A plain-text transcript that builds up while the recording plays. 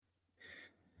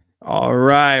All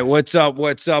right. What's up?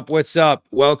 What's up? What's up?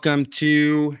 Welcome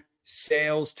to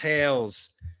Sales Tales.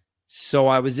 So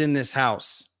I was in this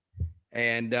house,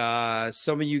 and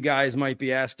some of you guys might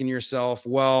be asking yourself,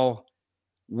 well,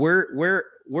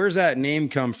 where's that name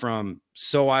come from?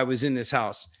 So I was in this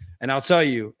house. And I'll tell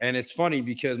you, and it's funny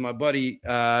because my buddy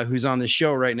who's on the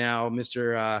show right now,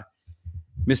 Mr.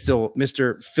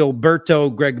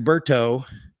 Philberto Gregberto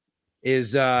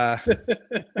is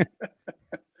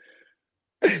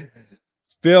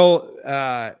Phil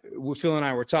and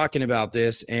I were talking about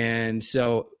this, and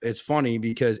so it's funny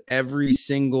because every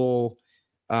single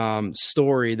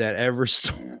story that ever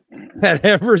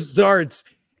starts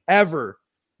ever,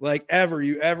 like ever,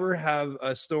 you ever have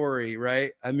a story,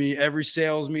 right? I mean, every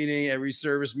sales meeting, every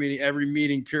service meeting, every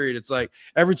meeting period, it's like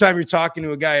every time you're talking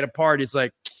to a guy at a party, it's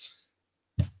like,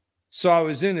 so I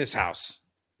was in this house.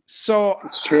 So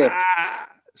it's true.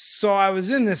 So I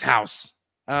was in this house.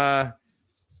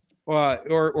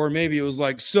 Or maybe it was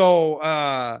like,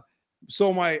 I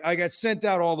got sent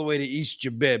out all the way to East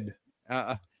Jabib.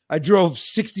 I drove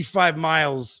 65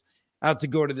 miles out to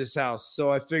go to this house.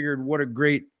 So I figured what a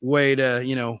great way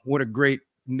to, what a great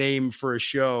name for a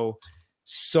show.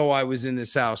 So I was in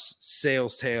this house,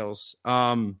 Sales Tales.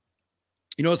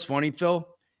 What's funny, Phil,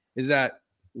 is that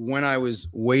when I was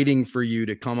waiting for you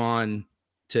to come on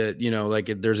to,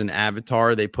 there's an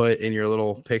avatar they put in your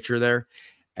little picture there.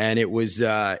 And it was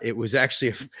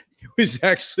actually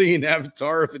an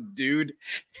avatar of a dude,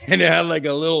 and it had like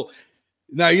a little.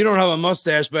 Now you don't have a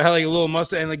mustache, but it had like a little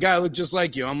mustache, and the guy looked just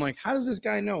like you. I'm like, how does this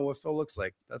guy know what Phil looks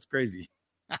like? That's crazy.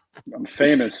 I'm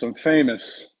famous.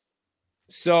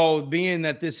 So, being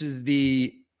that this is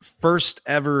the first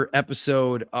ever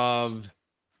episode of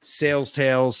Sales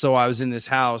Tales, so I was in this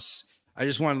house. I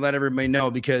just want to let everybody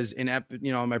know because in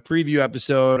my preview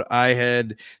episode, I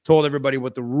had told everybody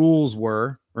what the rules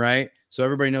were, right? So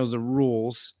everybody knows the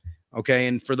rules. Okay.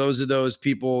 And for those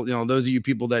people, those of you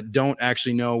people that don't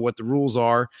actually know what the rules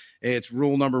are, it's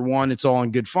rule number 1, it's all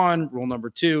in good fun. Rule number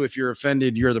 2, if you're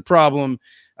offended, you're the problem.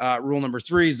 Rule number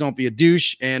 3 is don't be a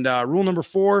douche. And rule number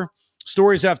 4,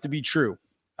 stories have to be true.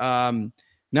 Now,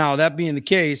 that being the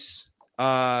case,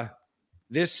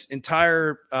 this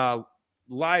entire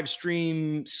live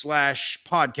stream /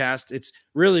 podcast, it's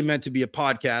really meant to be a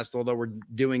podcast, although we're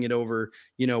doing it over,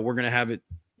 we're going to have it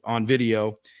on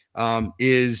video,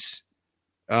 is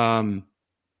unscripted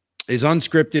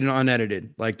and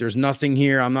unedited. Like there's nothing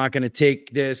here. I'm not going to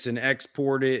take this and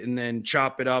export it and then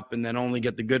chop it up and then only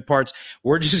get the good parts.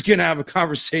 We're just going to have a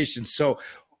conversation. So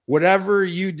whatever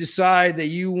you decide that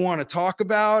you want to talk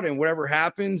about and whatever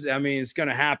happens, I mean, it's going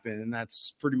to happen. And that's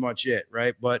pretty much it.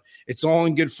 Right. But it's all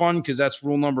in good fun because that's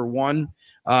rule number 1.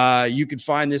 You can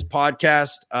find this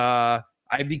podcast. I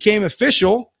became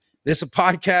official. This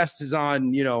podcast is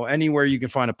on, anywhere you can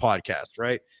find a podcast,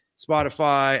 right?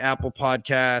 Spotify, Apple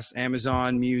Podcasts,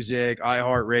 Amazon Music,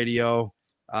 iHeartRadio.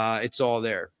 It's all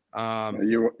there.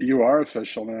 You are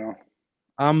official now.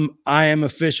 I am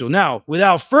official. Now,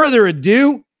 without further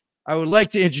ado, I would like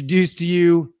to introduce to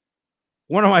you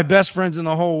one of my best friends in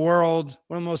the whole world,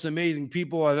 one of the most amazing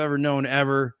people I've ever known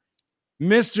ever,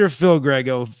 Mr. Phil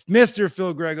Grego. Mr.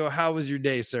 Phil Grego, how was your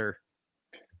day, sir?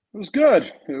 It was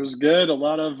good. A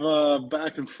lot of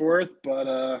back and forth,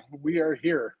 but we are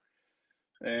here.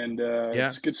 And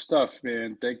It's good stuff,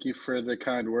 man. Thank you for the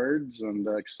kind words, and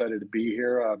excited to be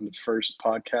here on the first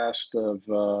podcast of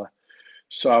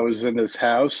So I was in this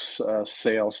house,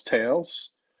 Sales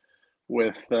Tales,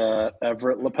 with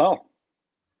Everett Lapel.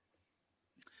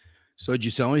 So did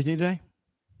you sell anything today?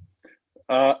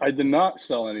 I did not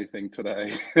sell anything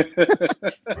today.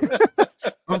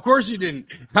 Of course you didn't.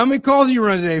 How many calls you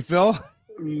run today, Phil?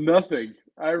 Nothing.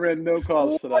 I ran no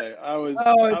calls today. I was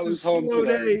home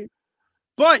today.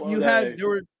 But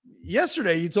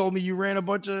yesterday you told me you ran a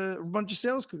bunch of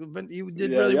sales, but you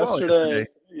did really well yesterday.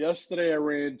 Yesterday I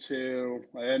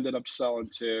ended up selling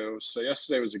 2. So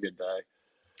yesterday was a good day.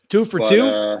 2 for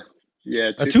 2? Yeah,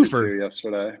 a twofer. For 2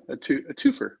 yesterday. A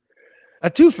twofer. A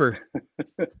twofer.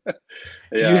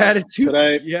 Yeah. You had a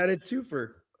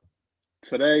twofer.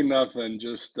 Today, nothing.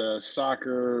 Just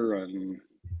soccer and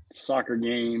soccer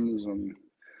games and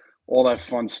all that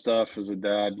fun stuff as a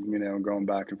dad, going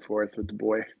back and forth with the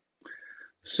boy.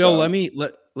 Phil, let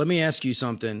me ask you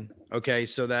something, okay,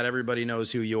 so that everybody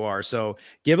knows who you are. So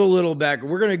give a little back.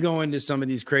 We're going to go into some of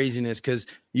these craziness because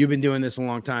you've been doing this a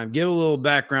long time. Give a little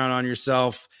background on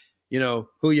yourself,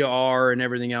 who you are and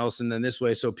everything else. And then this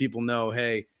way, so people know,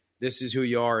 hey, this is who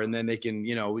you are. And then they can,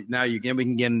 now we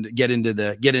can get into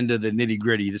the nitty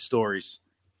gritty, the stories.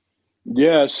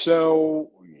 Yeah.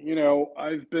 So,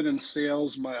 I've been in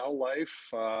sales my whole life.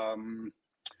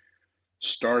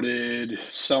 Started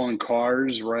selling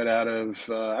cars right out of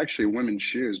actually women's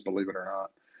shoes, believe it or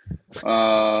not.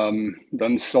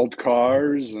 Then sold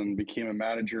cars and became a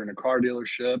manager in a car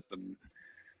dealership, and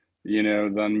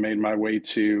then made my way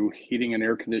to heating and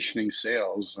air conditioning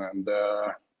sales, and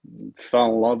fell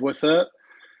in love with it.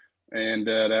 And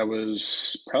that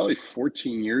was probably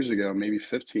 14 years ago, maybe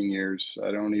 15 years.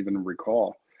 I don't even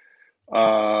recall.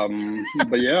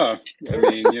 But yeah, I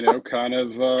mean, kind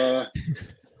of.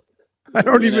 I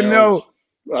don't even know.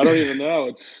 I don't even know.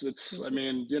 It's. I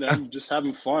mean, just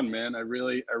having fun, man. I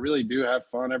really do have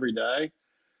fun every day,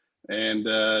 and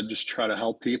just try to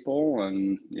help people,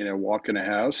 and walk in a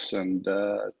house and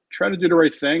try to do the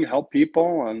right thing, help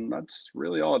people, and that's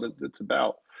really all it's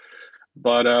about.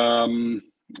 But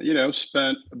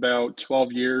spent about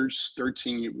 12 years,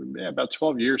 13, yeah, about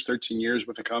 12 years, 13 years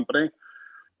with the company,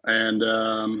 and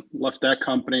left that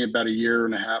company about a year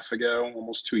and a half ago,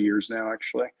 almost 2 years now,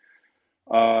 actually.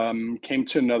 Came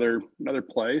to another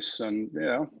place, and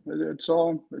it's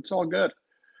all good.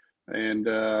 And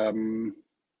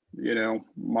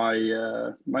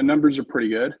my numbers are pretty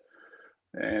good,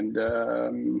 and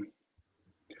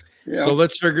so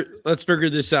let's figure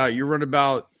this out. You run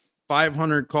about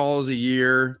 500 calls a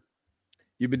year.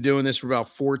 You've been doing this for about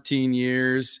 14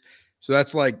 years, so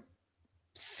that's like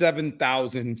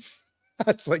 7,000.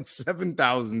 That's like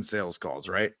 7,000 sales calls,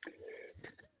 right?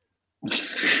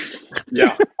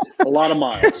 Yeah, a lot of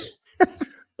miles.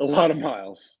 A lot of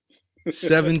miles.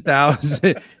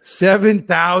 7,000.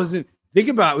 7,000. Think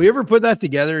about it. We ever put that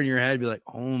together in your head? Be like,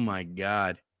 oh my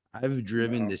God, I've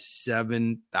driven to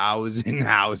 7,000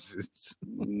 houses.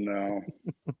 No.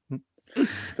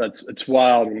 It's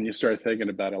wild when you start thinking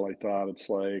about it like that. It's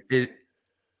like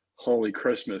holy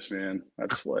Christmas, man.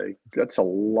 That's a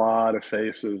lot of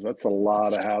faces. That's a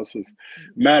lot of houses.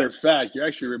 Matter of fact, you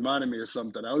actually reminded me of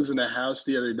something. I was in a house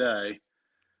the other day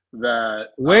that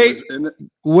wait.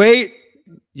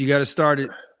 You got to start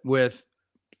it with,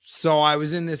 so I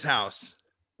was in this house.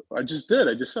 I just did.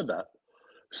 I just said that.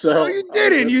 So you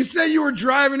didn't. You said you were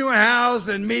driving to a house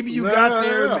and maybe you got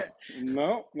there.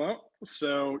 No.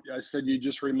 So I said you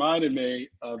just reminded me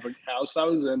of a house I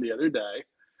was in the other day.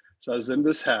 So I was in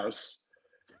this house,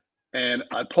 and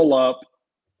I pull up,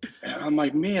 and I'm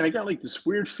like, man, I got like this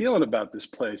weird feeling about this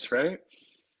place, right?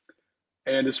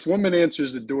 And this woman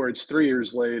answers the door. It's 3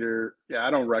 years later. Yeah,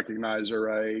 I don't recognize her,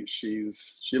 right? She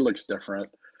looks different.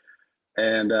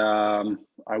 And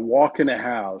I walk in the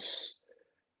house,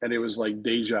 and it was like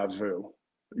deja vu,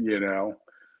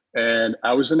 And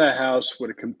I was in that house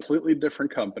with a completely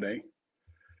different company.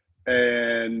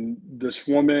 And this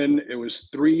woman, it was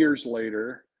 3 years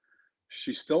later.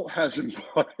 She still hasn't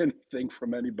bought anything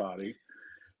from anybody.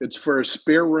 It's for a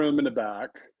spare room in the back.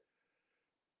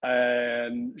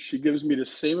 And she gives me the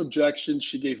same objection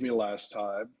she gave me last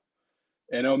time.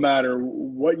 And no matter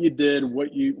what you did,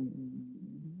 what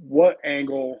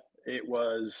angle it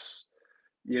was,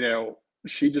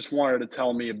 she just wanted to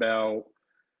tell me about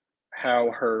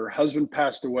how her husband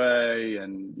passed away,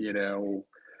 and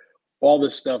all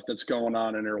this stuff that's going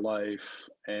on in her life.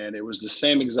 And it was the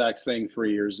same exact thing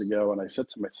 3 years ago. And I said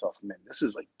to myself, man, this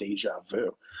is like deja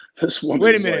vu. This woman.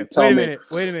 Wait a minute.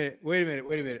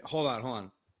 Hold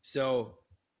on. So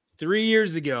 3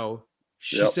 years ago,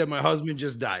 she said, my husband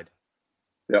just died.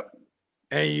 Yep.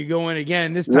 And you go in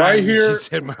again this time. Right here. She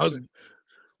said, my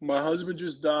husband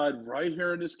just died right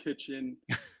here in this kitchen.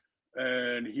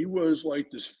 And he was like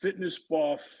this fitness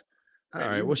buff. All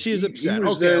right. Well, she's upset. He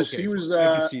was this, he was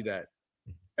that. I can see that.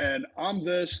 And I'm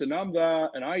this and I'm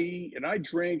that. And I eat and I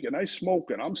drink and I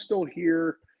smoke and I'm still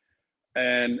here.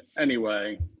 And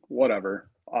anyway, whatever.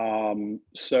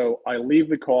 So I leave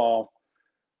the call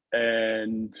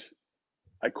and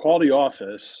I call the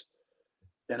office,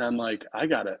 and I'm like, I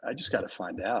just gotta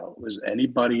find out, was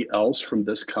anybody else from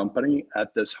this company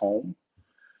at this home?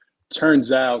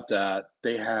 Turns out that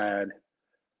they had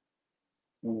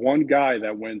one guy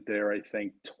that went there, I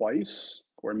think twice,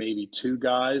 or maybe two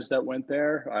guys that went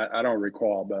there. I don't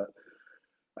recall, but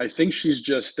I think she's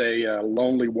just a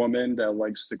lonely woman that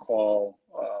likes to call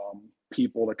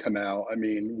people to come out. I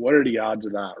mean, what are the odds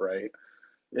of that, right?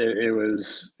 It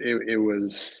was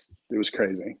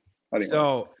crazy.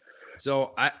 Anyway.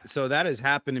 So that has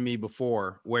happened to me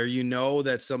before, where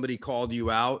that somebody called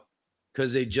you out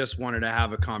because they just wanted to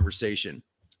have a conversation.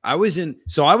 I was in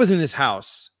this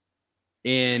house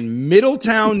in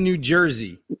Middletown, New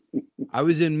Jersey. I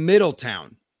was in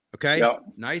Middletown. Okay. Yep.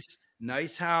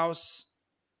 Nice house.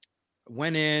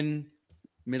 Went in,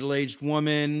 middle-aged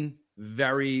woman,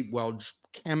 very well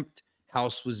kempt.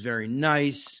 House was very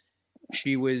nice.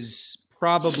 She was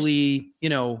probably,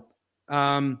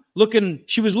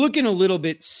 She was looking a little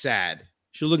bit sad.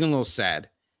 She was looking a little sad.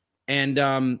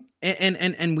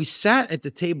 And we sat at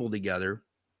the table together.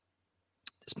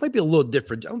 This might be a little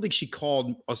different. I don't think she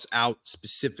called us out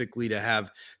specifically to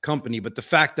have company, but the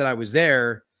fact that I was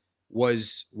there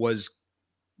was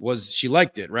she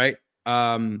liked it, right?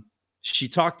 She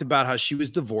talked about how she was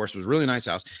divorced. It was a really nice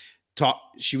house.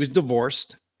 She was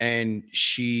divorced, and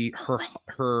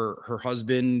her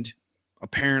husband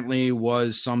apparently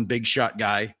was some big shot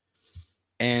guy.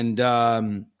 And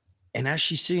as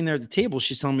she's sitting there at the table,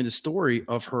 she's telling me the story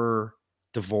of her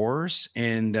divorce,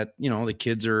 and that, you know, the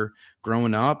kids are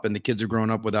growing up, and the kids are growing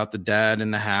up without the dad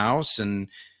in the house. And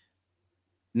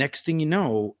next thing you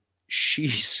know,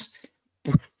 she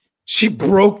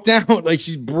broke down, like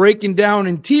she's breaking down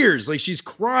in tears, like she's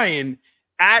crying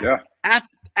at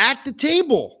the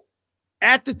table.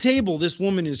 At the table, this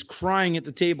woman is crying at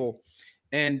the table,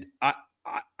 and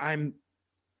I'm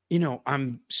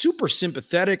super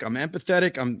sympathetic. I'm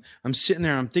empathetic. I'm sitting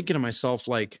there. I'm thinking to myself,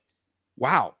 like,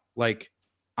 wow, like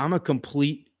I'm a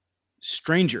complete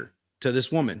stranger to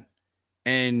this woman,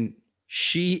 and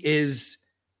she is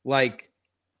like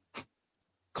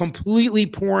completely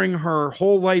pouring her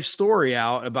whole life story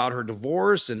out about her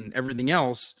divorce and everything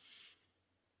else.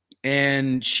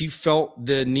 And she felt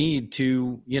the need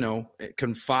to, you know,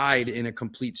 confide in a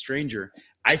complete stranger.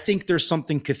 I think there's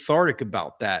something cathartic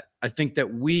about that. I think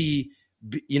that we,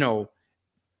 you know,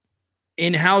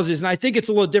 in houses, and I think it's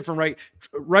a little different,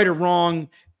 right or wrong,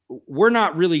 we're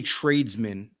not really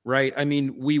tradesmen, right? I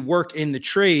mean, we work in the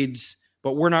trades,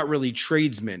 but we're not really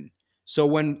tradesmen. So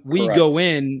when we go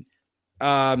in,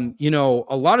 you know,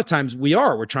 a lot of times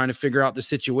we're trying to figure out the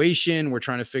situation. We're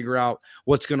trying to figure out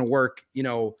what's going to work, you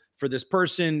know, for this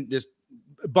person, this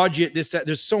budget, that.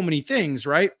 There's so many things,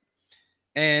 right?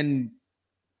 And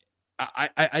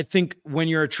I think when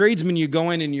you're a tradesman, you go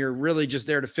in and you're really just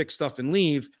there to fix stuff and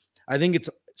leave. I think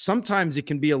sometimes it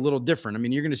can be a little different. I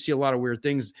mean, you're going to see a lot of weird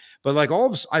things, but like all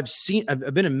of us,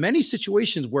 I've been in many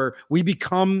situations where we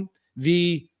become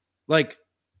the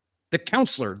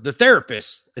counselor, the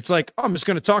therapist. It's like, oh, I'm just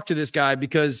going to talk to this guy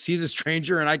because he's a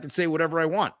stranger and I can say whatever I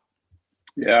want.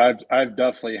 Yeah, I've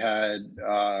definitely had,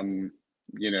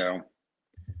 you know,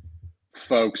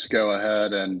 folks go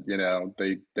ahead and, you know,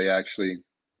 they actually,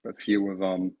 a few of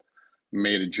them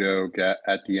made a joke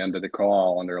at the end of the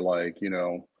call, and they're like, you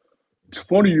know, it's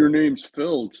funny your name's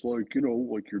Phil. It's like, you know,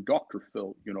 like your Dr.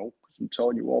 Phil, you know, because I'm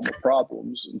telling you all my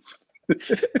problems. And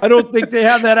I don't think they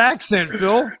have that accent,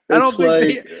 Phil. I don't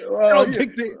think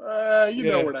you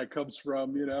know where that comes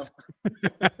from, you know.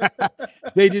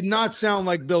 They did not sound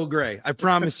like Bill Gray. I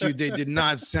promise you, they did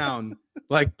not sound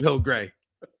like Bill Gray.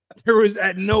 There was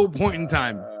at no point in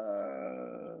time.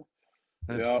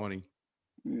 That's funny.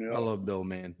 Yep. I love Bill,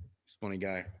 man. He's a funny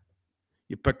guy.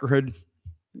 You peckerhead.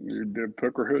 You're the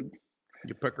peckerhead.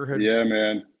 You peckerhead. Yeah,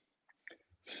 man.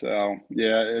 So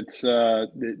yeah, it's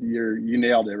you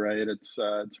nailed it, right? It's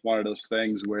one of those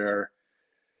things where,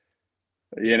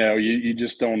 you know, you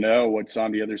just don't know what's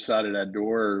on the other side of that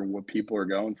door or what people are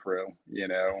going through. You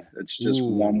know, it's just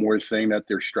one more thing that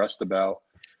they're stressed about.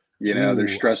 You know, they're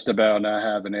stressed about not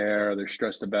having air. They're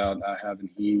stressed about not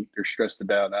having heat. They're stressed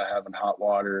about not having hot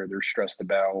water. They're stressed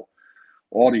about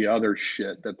all the other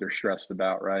shit that they're stressed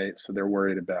about, right? So they're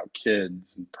worried about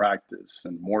kids and practice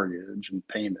and mortgage and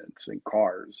payments and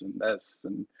cars and this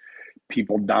and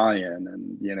people dying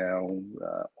and, you know,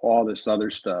 all this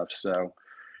other stuff. So,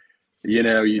 you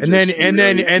know,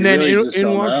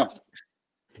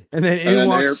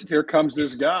 here comes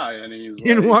this guy, and he's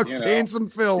like, walks handsome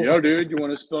Phil. Yo, dude, you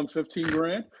want to spend 15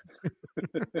 grand?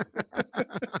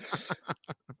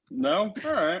 No?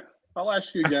 All right. I'll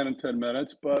ask you again in 10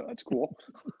 minutes, but that's cool.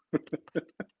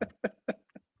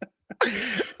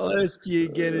 I'll ask you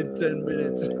again in 10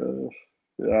 minutes.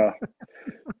 Yeah.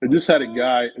 I just had a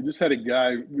guy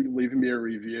leaving me a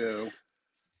review,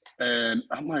 and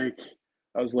I'm like,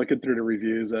 I was looking through the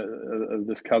reviews of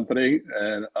this company,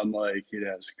 and I'm like, it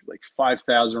has like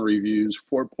 5,000 reviews,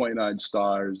 4.9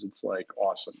 stars. It's like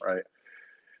awesome, right?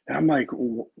 And I'm like,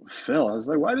 Phil, I was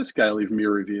like, why this guy leave me a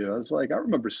review? I was like, I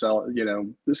remember selling, you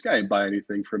know, this guy didn't buy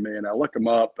anything from me. And I look him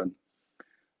up, and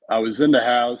I was in the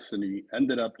house, and he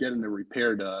ended up getting the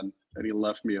repair done, and he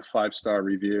left me a 5-star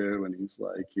review. And he's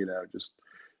like, you know, just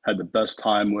had the best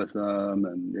time with them,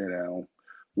 and, you know,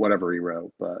 whatever he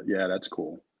wrote. But yeah, that's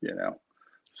cool, you know.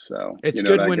 So it's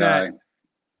good when that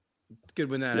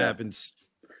happens.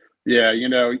 Yeah, you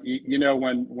know,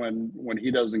 when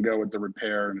he doesn't go with the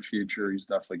repair in the future, he's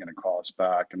definitely going to call us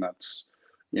back, and that's,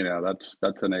 you know, that's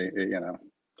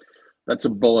a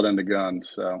bullet in the gun.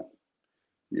 So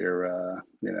you're,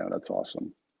 you know, that's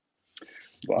awesome.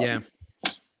 But, yeah,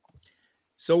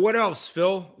 So what else,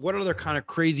 Phil? What other kind of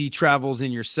crazy travels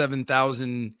in your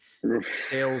 7,000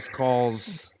 sales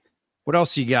calls? What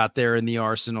else you got there in the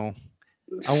arsenal?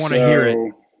 I want to hear it.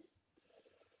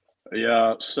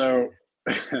 Yeah. So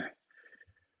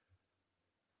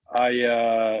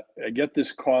I get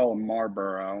this call in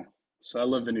Marlboro. So I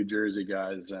live in New Jersey,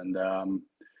 guys, and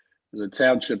there's a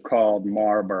township called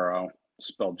Marlboro,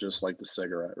 spelled just like the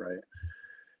cigarette, right?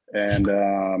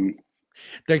 And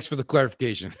thanks for the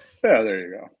clarification. Yeah, there you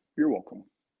go. You're welcome.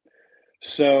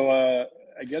 So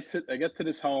I get to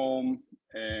this home,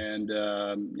 and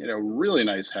really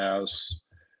nice house.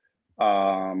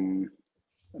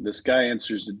 This guy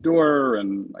answers the door,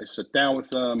 and I sit down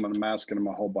with him, and I'm asking him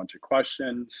a whole bunch of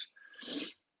questions.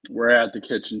 We're at the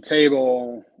kitchen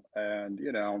table, and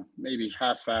maybe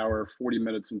half hour, 40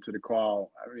 minutes into the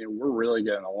call, I mean, we're really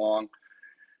getting along,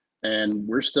 and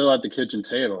we're still at the kitchen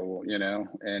table,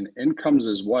 and in comes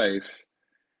his wife.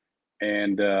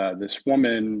 And this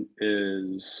woman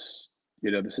is,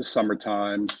 this is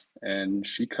summertime, and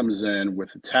she comes in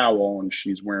with a towel, and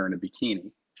she's wearing a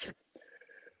bikini.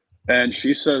 And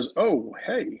she says, "Oh,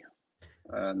 hey,"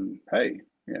 hey,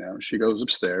 she goes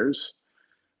upstairs,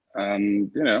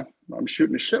 and I'm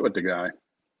shooting the shit with the guy,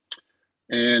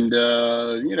 and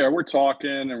we're talking,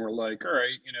 and we're like, "All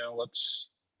right,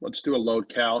 let's do a load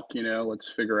calc, let's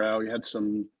figure out." We had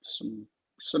some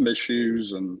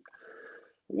issues, and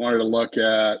wanted to look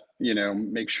at,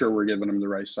 make sure we're giving them the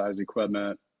right size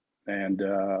equipment. And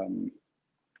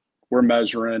we're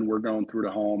measuring, we're going through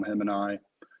the home, him and I.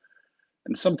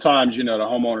 And sometimes, the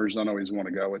homeowners don't always want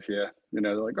to go with you.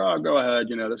 They're like, "Oh, go ahead.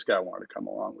 This guy wanted to come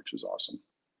along," which is awesome.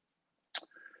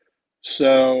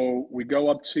 So we go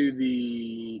up to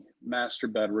the master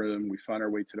bedroom. We find our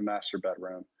way to the master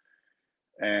bedroom.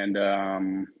 And,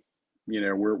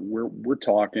 we're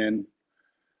talking.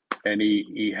 And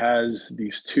he has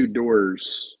these two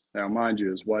doors. Now, mind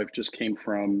you, his wife just came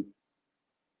from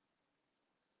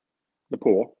the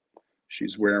pool.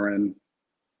 She's wearing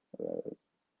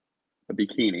a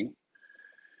bikini.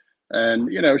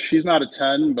 And, she's not a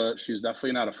 10, but she's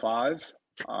definitely not a 5.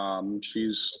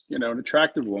 She's, an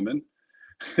attractive woman.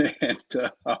 And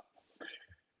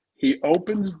he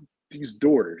opens these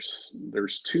doors.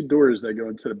 There's two doors that go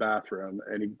into the bathroom.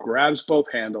 And he grabs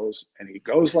both handles, and he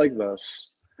goes like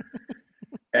this.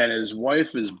 And his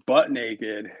wife is butt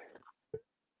naked,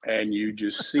 and you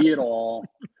just see it all.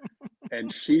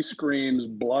 And she screams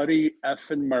bloody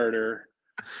effing murder.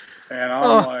 And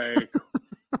I'm like,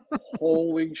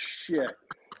 holy shit,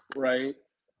 right?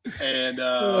 And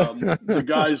the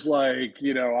guy's like,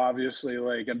 obviously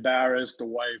like embarrassed. The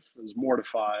wife is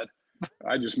mortified.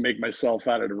 I just make myself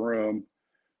out of the room.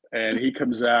 And he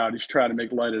comes out. He's trying to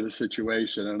make light of the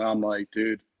situation. And I'm like,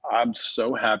 dude, I'm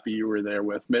so happy you were there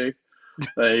with me.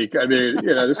 Like, I mean,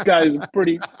 this guy's a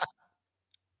pretty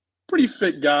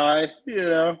fit guy,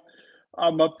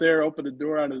 I'm up there, open the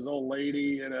door on his old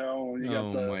lady, and you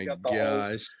got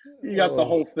the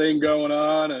whole thing going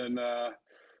on, and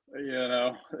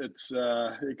it's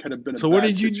it could have been a so what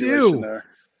did you do there.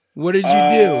 What did you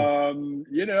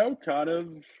do? Kind of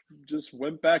just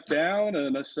went back down,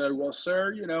 and I said, "Well,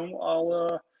 sir,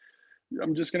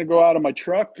 I'm just going to go out of my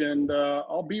truck, and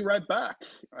I'll be right back."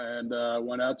 And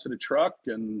went out to the truck,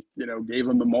 and gave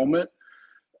him a moment,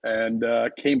 and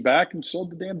came back and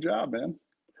sold the damn job, man.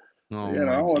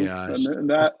 Oh my gosh! And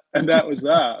that was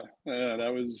that. Yeah,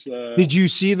 that was. Did you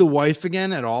see the wife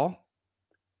again at all?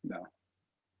 No.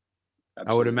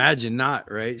 I would imagine not.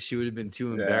 Right? She would have been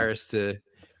too embarrassed to.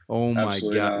 Oh my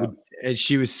God! Not. And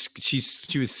she was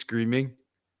screaming.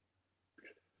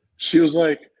 She was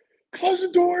like, "Close the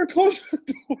door! Close the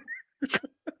door!"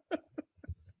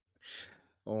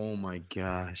 Oh my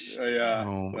gosh! Yeah,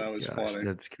 oh that was funny.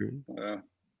 That's crazy.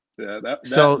 Yeah,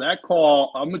 that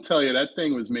call, I'm going to tell you, that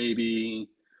thing was maybe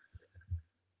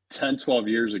 10, 12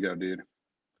 years ago, dude.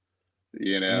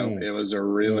 It was a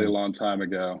really long time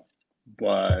ago,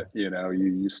 but,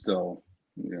 you still,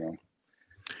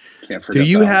 can't forget.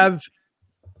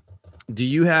 Do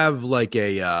you have like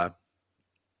a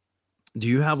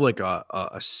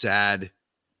sad,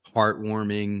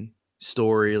 heartwarming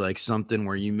story, like something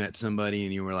where you met somebody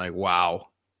and you were like, wow,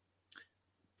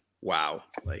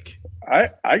 like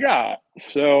I got,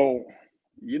 so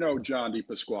John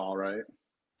DePasquale, right?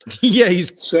 Yeah, he's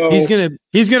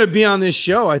gonna be on this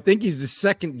show. I think he's the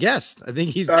second guest. I think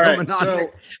he's coming on.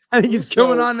 I think he's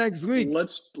coming on next week.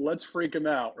 Let's freak him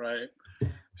out, right?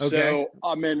 Okay. So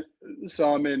I'm in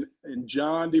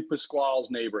John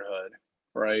DePasquale's neighborhood,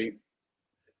 right?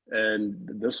 And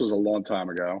this was a long time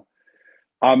ago.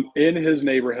 I'm in his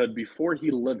neighborhood before he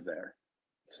lived there.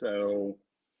 So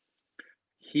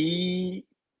he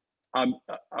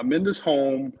I'm in this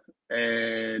home,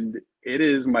 and it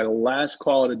is my last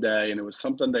call of the day, and it was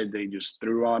something that they just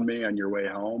threw on me on your way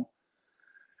home.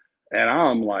 And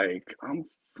I'm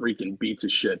freaking beats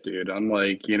of shit, dude. I'm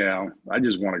like, I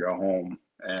just want to go home.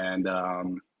 And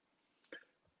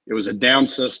it was a down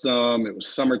system. It was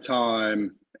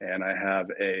summertime, and I have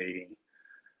a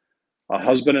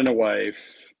husband and a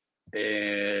wife,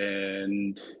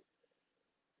 and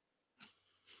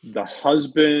the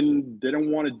husband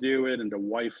didn't want to do it, and the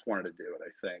wife wanted to do it, I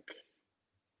think.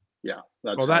 Yeah,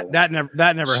 that's that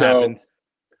never happens.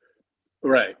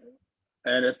 Right.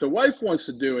 And if the wife wants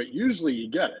to do it, usually you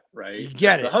get it, right? You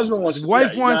get it. The husband wants the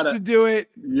wife wants to do it.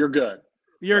 You're good.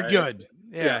 You're good.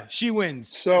 Yeah, she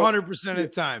wins 100% of the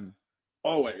time.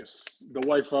 Always. The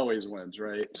wife always wins,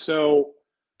 right? So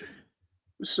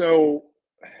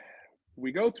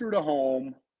we go through the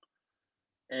home,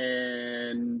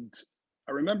 and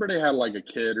I remember they had like a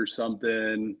kid or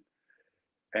something,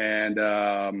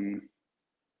 and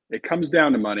it comes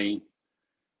down to money,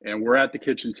 and we're at the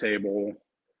kitchen table,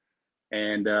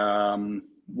 and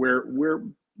we're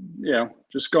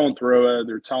just going through it.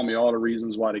 They're telling me all the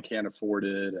reasons why they can't afford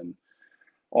it, and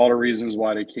all the reasons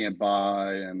why they can't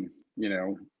buy, and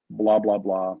blah blah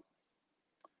blah.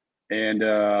 And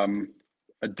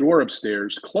a door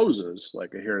upstairs closes,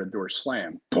 like I hear the door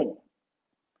slam, boom.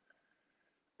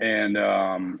 And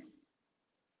I'm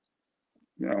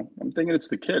thinking it's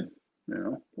the kid,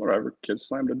 whatever, kid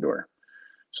slammed the door.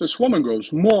 So this woman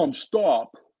goes, Mom,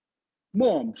 stop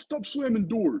slamming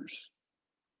doors.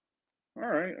 All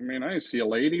right. I mean, I see a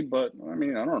lady, but I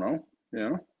mean, I don't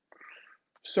know,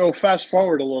 So fast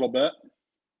forward a little bit.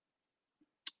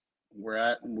 We're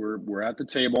at the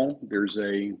table. There's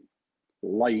a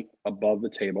light above the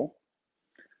table.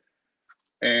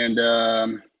 And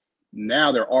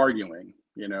now they're arguing.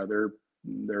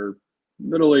 They're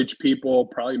middle-aged people,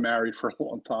 probably married for a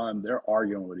long time. They're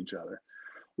arguing with each other.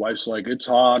 Wife's like, it's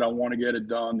hot, I want to get it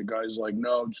done. The guy's like,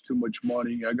 no, it's too much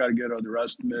money. I got to get other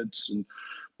estimates and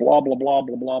blah, blah, blah,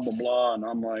 blah, blah, blah, blah. And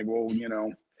I'm like, well,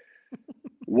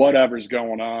 whatever's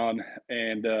going on.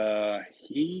 And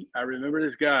I remember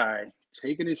this guy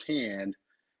taking his hand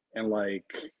and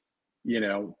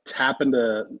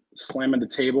slamming the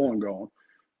table and going,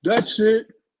 that's it.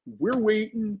 We're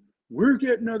waiting. We're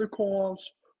getting other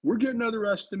calls. We're getting other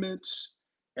estimates.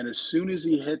 And as soon as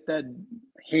he hit that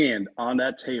hand on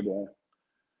that table,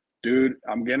 dude,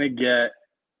 I'm going to get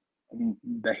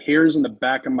the hairs in the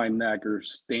back of my neck are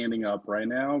standing up right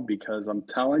now, because I'm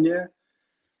telling you,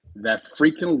 that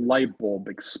freaking light bulb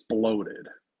exploded.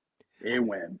 It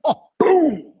went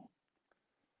boom.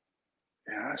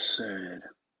 And I said,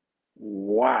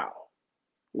 wow.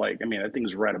 That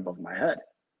thing's right above my head.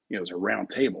 It was a round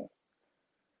table.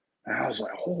 And I was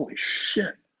like, holy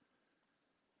shit.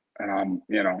 And I'm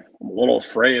a little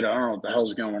afraid. I don't know what the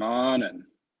hell's going on. And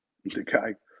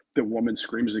the woman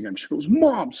screams again. She goes,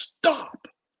 Mom, stop.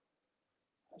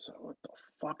 I was like, what the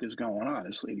fuck is going on?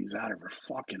 This lady's out of her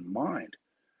fucking mind.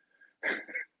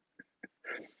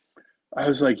 I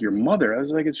was like, your mother? I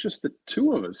was like, it's just the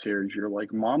two of us here. You're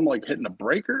like, Mom, hitting a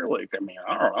breaker? I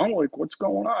don't know, what's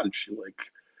going on? And she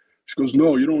goes,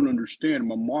 no, you don't understand.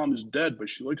 My mom is dead, but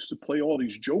she likes to play all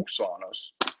these jokes on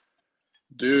us.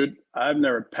 Dude, I've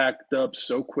never packed up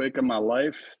so quick in my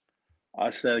life. I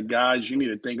said, guys, you need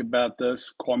to think about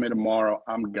this. Call me tomorrow.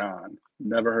 I'm gone.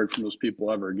 Never heard from those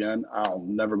people ever again. I'll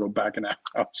never go back in that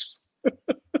house.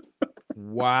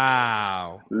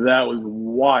 Wow. That was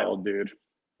wild, dude.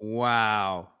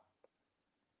 Wow.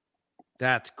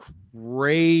 That's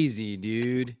crazy,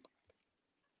 dude.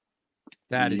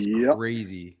 That is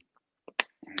crazy.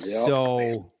 Yep.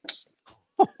 So,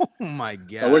 oh my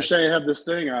God. I wish I had this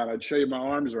thing on. I'd show you my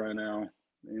arms right now.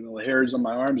 The hairs on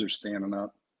my arms are standing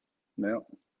up. Yep.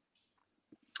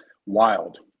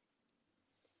 Wild.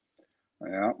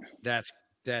 Yeah. That's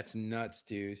nuts,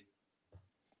 dude.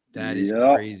 That is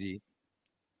crazy.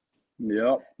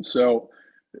 Yep. So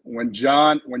when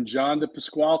John de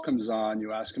Pasquale comes on,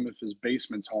 you ask him if his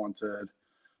basement's haunted,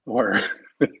 or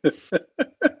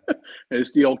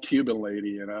it's the old Cuban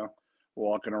lady,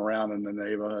 walking around in the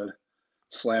neighborhood,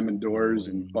 slamming doors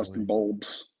and busting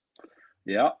bulbs.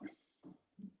 Yeah.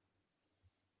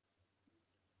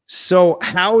 So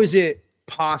how is it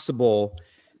possible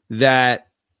that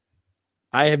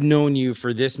I have known you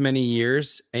for this many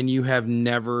years and you have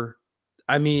never,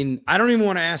 I don't even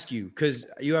want to ask you because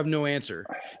you have no answer.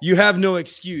 You have no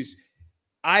excuse.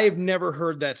 I have never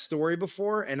heard that story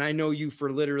before, and I know you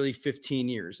for literally 15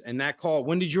 years. And that call,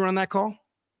 when did you run that call?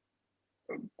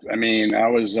 I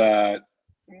was at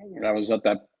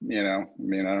that, I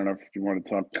don't know if you want to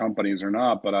talk companies or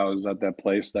not, but I was at that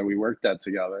place that we worked at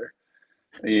together.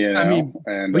 You I know, mean,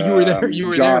 and but you were there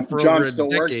for over John a still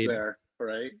works decade. there,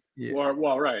 right? Yeah.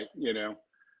 Well, right, you know.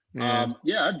 Yeah.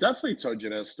 Yeah, I've definitely told you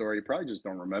that story. You probably just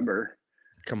don't remember,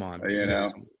 Come on, man. you You gotta know.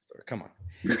 tell me the story. Come on.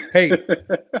 Hey,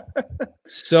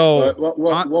 so But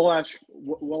we'll ask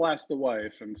the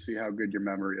wife and see how good your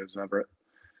memory is, Everett.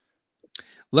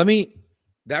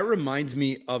 that reminds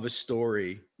me of a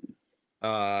story.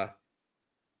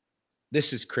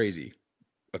 This is crazy.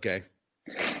 Okay.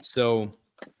 So,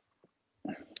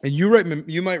 and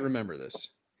you might remember this.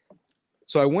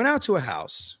 So I went out to a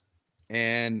house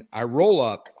and I roll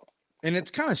up and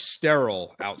it's kind of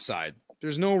sterile outside.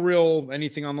 There's no real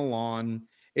anything on the lawn.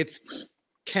 It's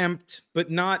kempt,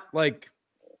 but not like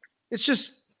it's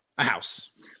just a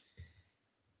house.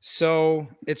 So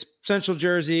it's Central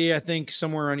Jersey, I think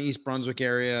somewhere in East Brunswick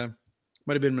area,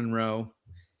 might have been Monroe.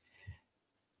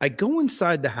 I go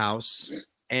inside the house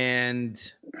and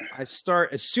I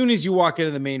start as soon as you walk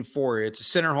into the main foyer, it's a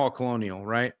Center Hall Colonial,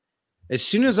 right? As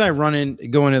soon as I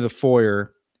go into the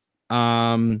foyer,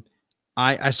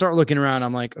 I start looking around.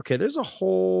 I'm like, okay, there's a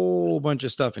whole bunch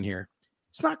of stuff in here.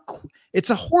 It's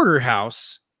a hoarder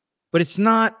house, but it's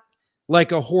not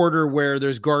like a hoarder where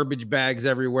there's garbage bags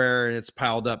everywhere and it's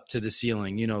piled up to the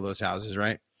ceiling. You know those houses,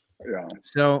 right? Yeah.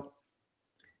 So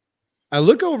I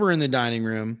look over in the dining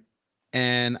room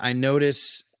and I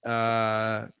notice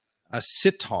a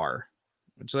sitar,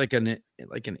 which is like an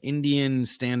Indian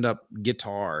stand-up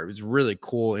guitar. It was a really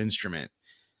cool instrument.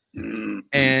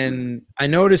 And I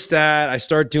noticed that. I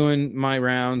start doing my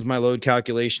rounds, my load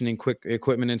calculation and quick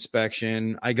equipment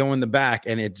inspection. I go in the back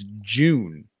and it's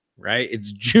June, right?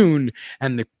 It's June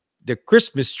and the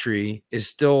Christmas tree is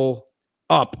still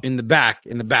up in the back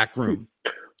room.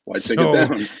 Why take it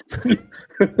down? You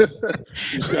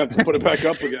just have to put it back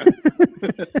up again.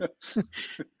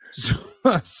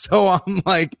 So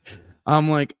I'm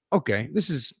like, okay, this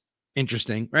is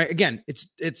interesting, right? Again,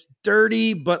 it's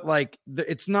dirty, but like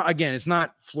it's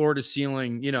not floor to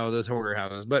ceiling, you know, those hoarder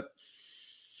houses. But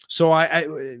so I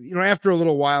after a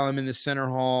little while, I'm in the center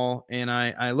hall and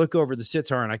I look over the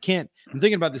sitar and I'm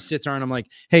thinking about the sitar and I'm like,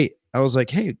 hey, that's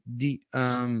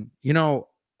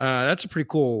a pretty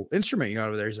cool instrument you got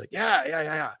over there. He's like,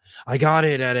 yeah. I got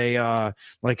it at a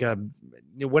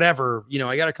whatever,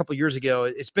 I got a couple years ago.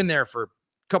 It's been there for a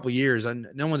couple years and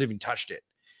no one's even touched it.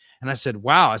 And I said,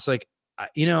 wow, it's like,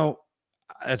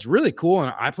 that's really cool.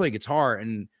 And I play guitar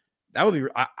and that would be,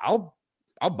 I'll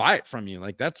buy it from you.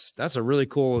 Like that's a really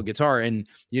cool guitar. And,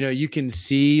 you can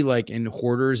see like in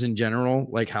hoarders in general,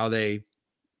 like how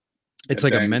it's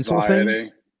like a mental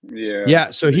thing. Yeah.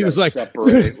 So he was like,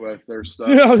 separate with their stuff.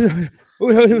 No, I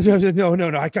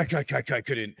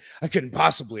couldn't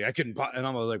possibly. And I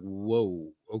was like, whoa.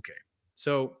 Okay.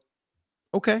 So,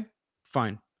 okay,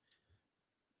 fine.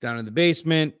 Down in the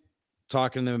basement,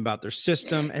 talking to them about their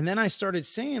system. And then I started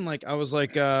saying, like, I was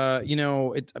like,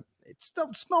 it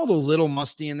still smelled a little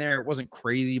musty in there. It wasn't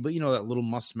crazy, but that little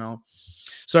must smell.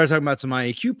 So I started talking about some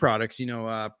IAQ products,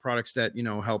 products that,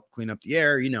 help clean up the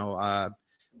air,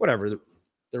 whatever,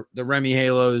 the Remy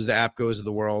Halos, the Apcos of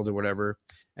the world or whatever.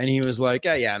 And he was like,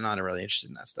 yeah, I'm not really interested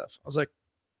in that stuff. I was like,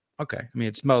 okay. I mean,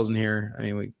 it smells in here. I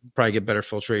mean, we probably get better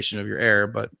filtration of your air,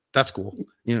 but that's cool.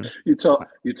 You tell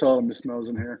him it smells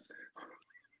in here.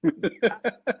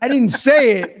 I didn't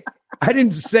say it. I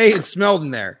didn't say it smelled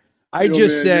in there. I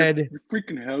just said your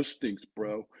freaking house stinks,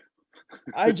 bro.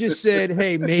 I just said,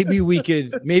 hey, maybe we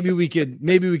could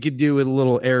do a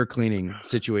little air cleaning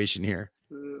situation here.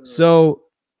 So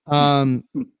I'm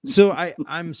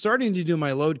starting to do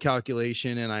my load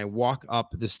calculation and I walk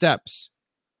up the steps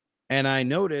and I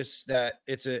notice that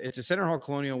it's a Center Hall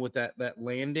Colonial with that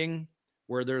landing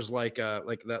where there's like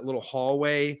that little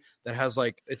hallway that has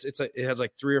like it has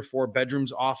like 3 or 4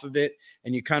 bedrooms off of it,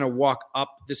 and you kind of walk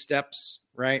up the steps,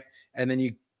 right? And then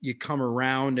you come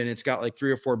around and it's got like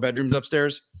 3 or 4 bedrooms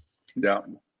upstairs. Yeah.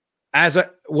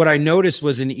 What I noticed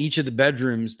was in each of the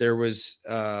bedrooms there was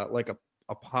like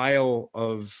a pile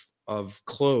of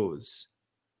clothes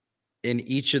in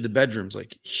each of the bedrooms,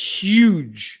 like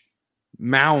huge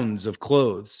mounds of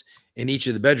clothes in each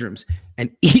of the bedrooms,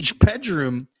 and each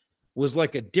bedroom was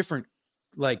like a different,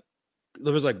 like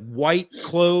there was like white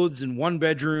clothes in one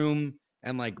bedroom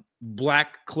and like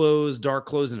black clothes, dark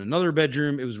clothes in another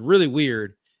bedroom. It was really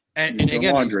weird. And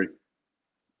again, laundry.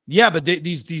 But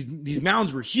these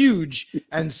mounds were huge,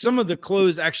 and some of the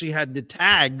clothes actually had the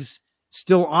tags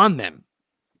still on them.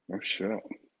 Oh shit!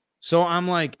 So I'm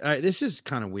like, this is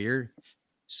kind of weird.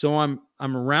 So I'm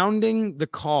rounding the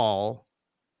call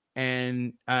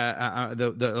and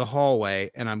the hallway,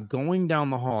 and I'm going down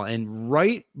the hall, and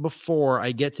right before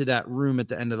I get to that room at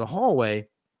the end of the hallway,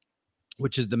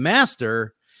 which is the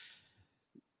master,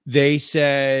 they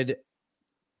said,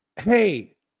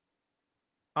 hey,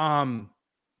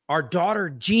 our daughter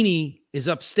Jeannie is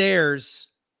upstairs.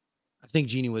 I think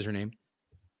Jeannie was her name.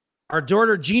 Our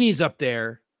daughter Jeannie's up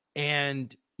there,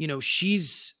 and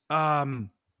she's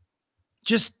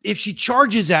just, if she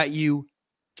charges at you,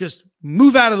 just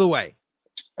move out of the way.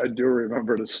 I do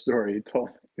remember the story he told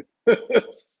me.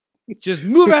 Just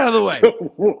move out of the way.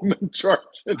 The woman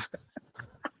charging.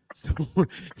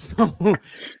 So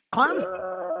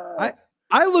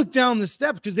I looked down the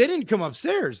steps because they didn't come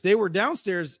upstairs. They were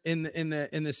downstairs in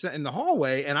the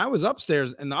hallway, and I was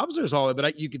upstairs in the upstairs hallway,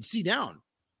 but you could see down.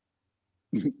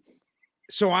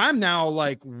 So I'm now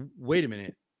like, wait a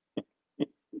minute.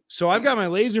 So I've got my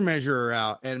laser measurer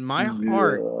out, and my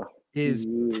heart is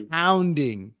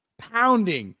pounding,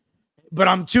 but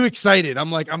I'm too excited.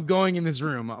 I'm like, I'm going in this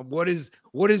room. What is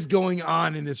going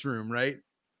on in this room, right?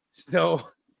 So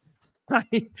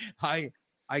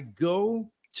I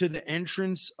go to the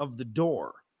entrance of the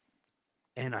door,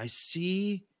 and I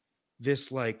see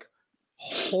this like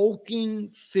hulking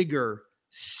figure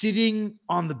sitting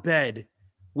on the bed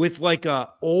with like a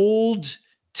old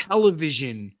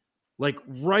television like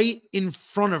right in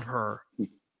front of her.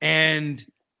 And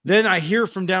then I hear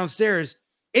from downstairs,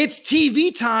 it's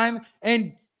TV time.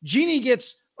 And Jeannie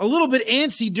gets a little bit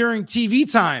antsy during TV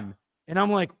time. And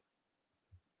I'm like,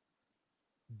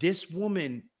 this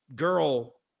woman,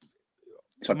 girl,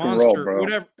 tuck monster, and roll, bro.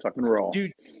 Whatever. Tuck and roll.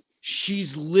 Dude,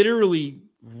 she's literally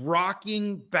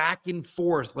rocking back and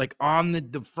forth, like on the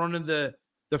front of the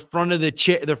front of the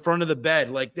chair, the front of the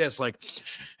bed, like this, like,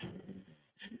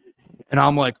 and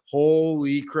I'm like,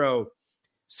 holy crow.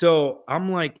 So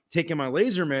I'm like taking my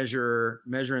laser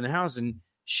measuring the house, and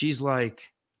she's like,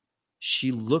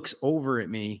 she looks over at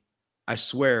me. I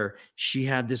swear she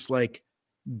had this like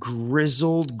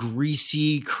grizzled,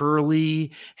 greasy,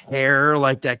 curly hair,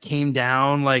 like that came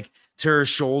down like to her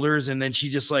shoulders. And then she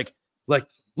just like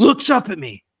looks up at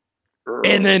me,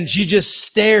 and then she just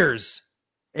stares,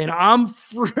 and I'm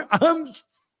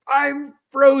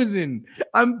frozen.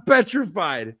 I'm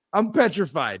petrified.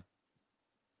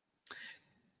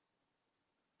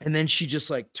 And then she just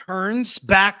like turns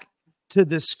back to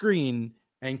the screen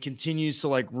and continues to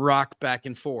like rock back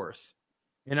and forth.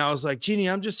 And I was like, Jeannie,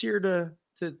 I'm just here to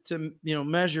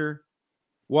measure.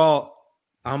 Well,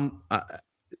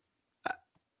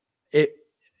 it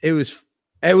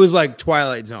was like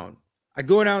Twilight Zone. I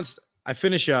go down, I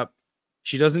finish up.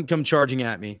 She doesn't come charging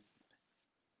at me.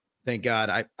 Thank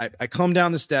God. I come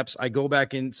down the steps. I go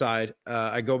back inside.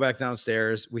 I go back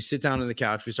downstairs. We sit down on the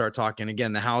couch. We start talking.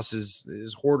 Again, the house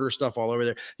is hoarder stuff all over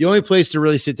there. The only place to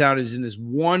really sit down is in this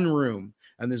one room.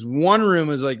 And this one room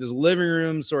is like this living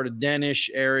room, sort of den-ish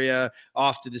area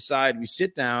off to the side. We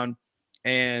sit down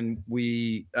and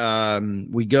we go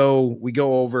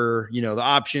over, the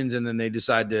options, and then they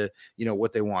decide to,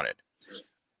 what they wanted.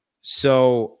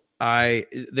 So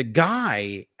the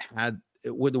guy had,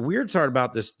 what the weird part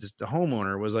about the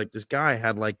homeowner was, like, this guy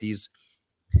had like these,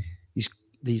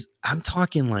 I'm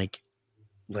talking like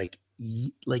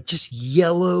just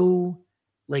yellow,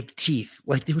 like teeth,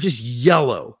 like they were just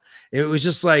yellow. It was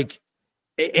just like,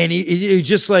 and it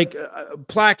just like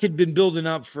plaque had been building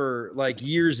up for like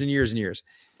years and years and years.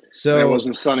 So and it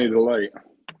wasn't Sunny Delight.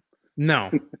 No.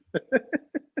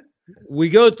 We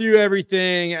go through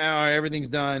everything. Everything's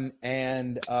done.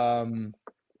 And,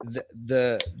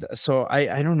 so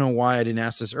I don't know why I didn't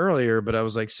ask this earlier, but I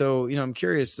was like, so, I'm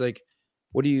curious, like,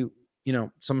 what do you,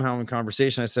 somehow in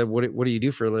conversation, I said, what do you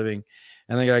do for a living?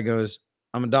 And the guy goes,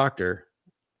 I'm a doctor.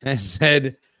 And I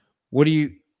said, what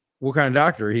kind of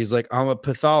doctor? He's like, I'm a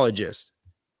pathologist.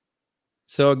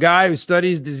 So a guy who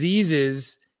studies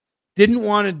diseases didn't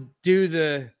want to do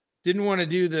the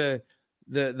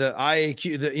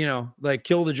IAQ, like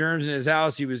kill the germs in his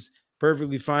house. He was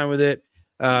perfectly fine with it.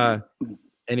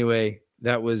 Anyway,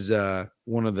 that was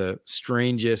one of the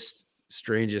strangest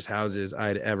houses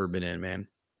I'd ever been in, man.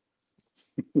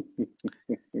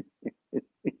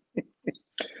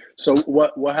 So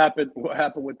what happened? What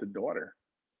happened with the daughter?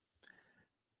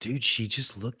 Dude, she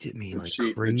just looked at me like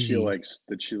crazy.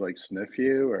 Did she sniff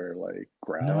you or like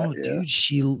growl? No, at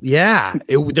you?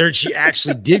 dude, she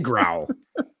actually did growl.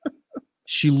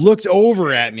 She looked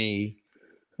over at me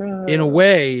in a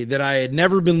way that I had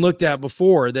never been looked at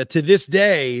before, that to this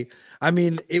day, I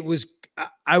mean,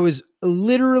 I was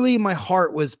literally, my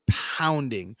heart was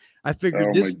pounding. I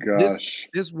figured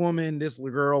this woman, this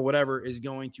girl, whatever, is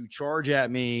going to charge at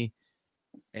me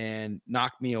and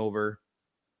knock me over,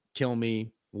 kill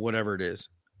me, whatever it is.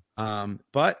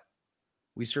 But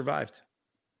we survived,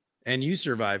 and you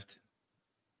survived.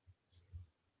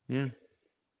 Yeah.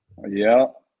 Yeah.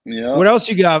 Yeah. What else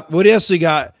you got? What else you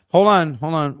got? Hold on.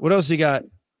 What else you got?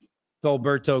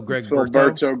 Greg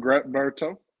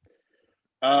Philberto.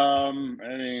 I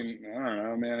mean, I don't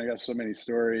know, man. I got so many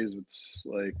stories. It's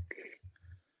like,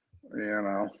 you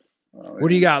know. What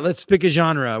do you got? Let's pick a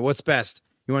genre. What's best?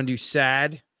 You want to do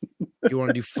sad? You want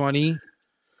to do funny?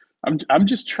 I'm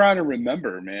just trying to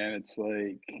remember, man. It's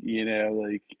like,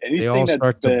 like anything they all that's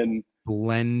start been to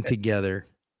blend together.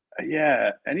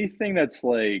 Yeah, anything that's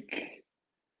like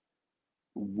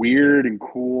weird and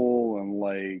cool and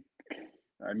like,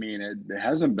 I mean, it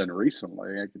hasn't been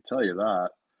recently. I can tell you that.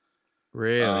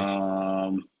 Really?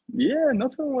 Yeah,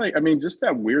 nothing like. I mean, just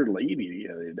that weird lady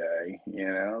the other day.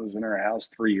 I was in her house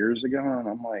 3 years ago, and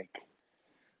I'm like,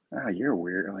 "Ah, you're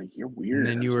weird. Like, you're weird." And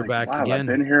then you were like, back wow, again. I've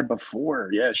been here before.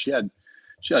 Yeah, she had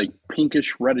like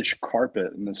pinkish reddish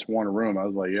carpet in this one room. I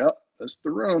was like, "Yep, that's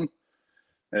the room."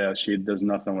 Yeah, she does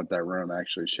nothing with that room.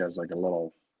 Actually, she has like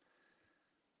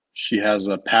she has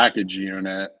a package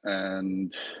unit,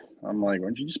 and I'm like, why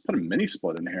don't you just put a mini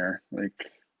split in here? Like,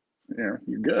 you're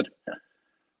good.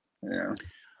 Yeah,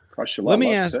 cost you a Let lot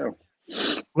me less ask. too.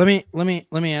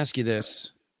 Let me ask you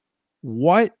this: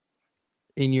 what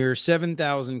in your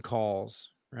 7,000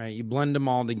 calls, right? You blend them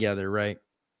all together, right?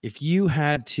 If you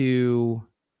had to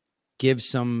give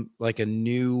some like a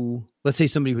new, let's say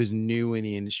somebody who's new in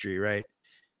the industry, right?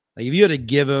 Like if you had to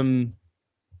give them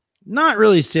not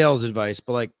really sales advice,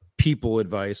 but like people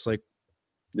advice, like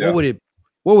what would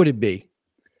it be?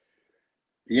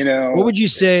 What would you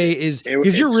say is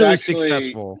because you're really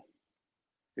successful?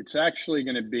 It's actually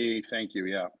going to be, thank you.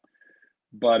 Yeah.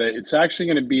 But it's actually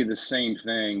going to be the same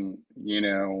thing,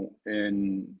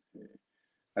 and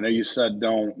I know you said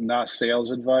not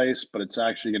sales advice, but it's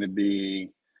actually going to be,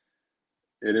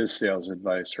 it is sales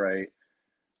advice, right?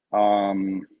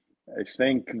 I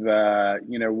think that,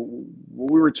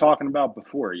 what we were talking about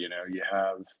before, you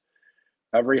have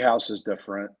every house is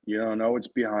different. You don't know what's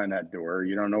behind that door.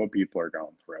 You don't know what people are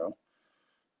going through.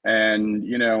 And,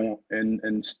 and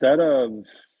instead of,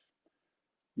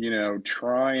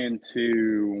 trying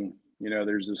to,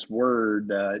 there's this word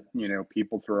that,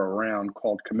 people throw around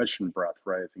called commission breath,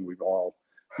 right? I think we've all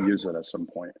used it at some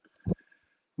point.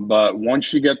 But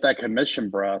once you get that commission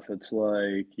breath, it's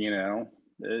like,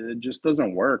 it just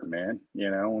doesn't work, man.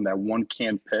 And that one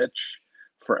can pitch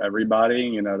for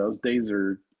everybody, those days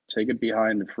are take it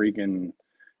behind the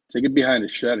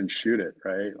shed and shoot it,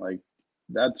 right? Like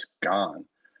that's gone.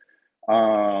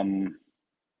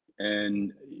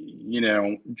 And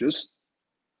just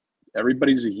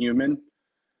everybody's a human,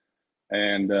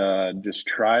 and just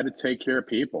try to take care of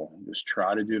people. Just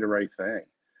try to do the right thing,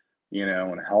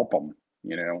 and help them,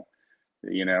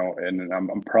 and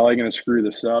I'm probably going to screw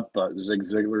this up, but Zig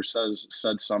Ziglar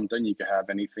said something, you can have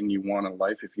anything you want in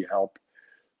life if you help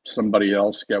somebody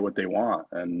else get what they want.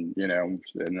 And,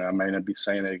 and I may not be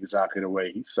saying it exactly the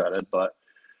way he said it, but,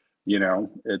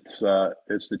 it's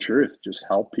the truth. Just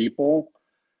help people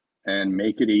and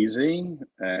make it easy,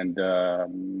 and,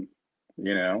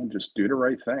 just do the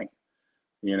right thing.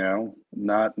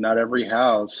 Not every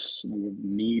house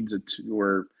needs it,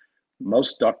 or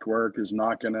most ductwork is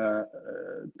not going to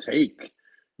take,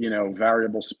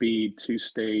 variable speed,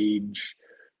 two-stage.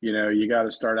 You got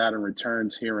to start adding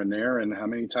returns here and there. And how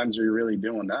many times are you really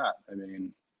doing that? I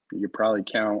mean, you probably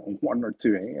count one or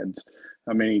two hands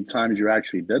how many times you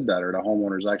actually did that, or the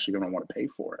homeowner's actually going to want to pay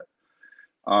for it.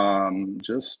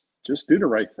 Just do the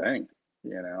right thing,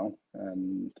 and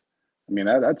I mean,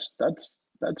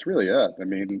 that's really it. I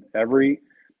mean,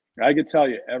 I could tell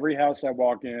you, every house I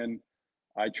walk in,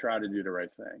 I try to do the right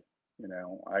thing.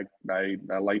 I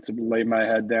like to lay my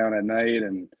head down at night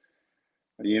and,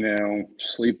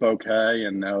 sleep okay,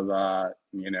 and know that,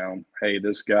 hey,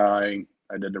 this guy,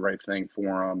 I did the right thing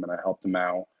for him and I helped him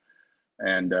out.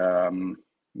 And,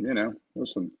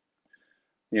 listen,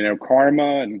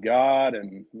 karma and God,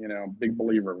 and, big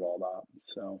believer of all that.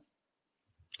 So,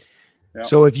 yeah.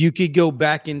 So if you could go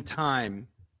back in time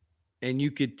and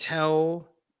you could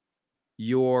tell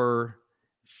your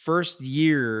first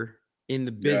year in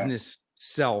the business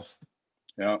self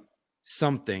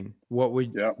something, what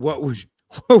would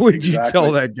you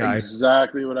tell that guy?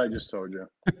 Exactly what I just told you.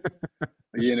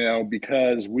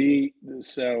 Because I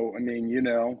mean,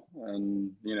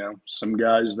 and some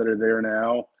guys that are there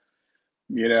now,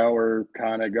 are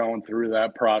kind of going through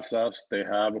that process. They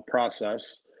have a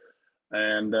process.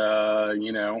 And I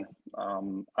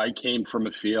came from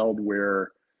a field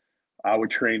where I would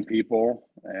train people,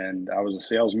 and I was a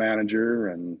sales manager.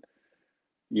 And,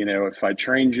 if I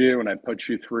trained you and I put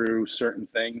you through certain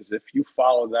things, if you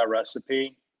follow that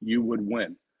recipe, you would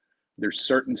win. There's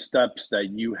certain steps that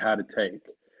you had to take.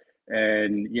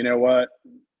 And you know what?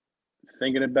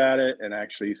 thinking about it and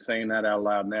actually saying that out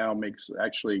loud now makes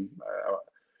actually,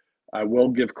 I will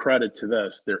give credit to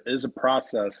this. There is a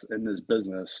process in this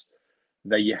business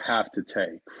that you have to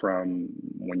take from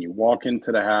when you walk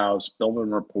into the house,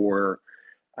 building rapport,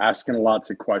 asking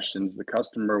lots of questions. The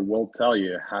customer will tell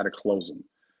you how to close them.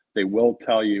 They will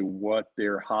tell you what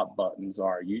their hot buttons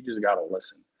are. You just got to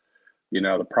listen.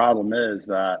 The problem is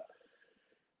that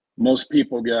most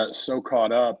people get so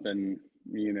caught up in,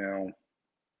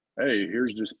 hey,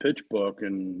 here's this pitch book.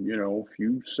 And, if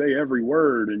you say every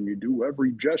word and you do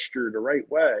every gesture the right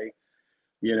way,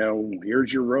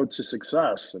 here's your road to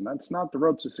success. And that's not the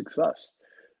road to success.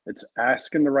 It's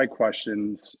asking the right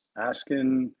questions,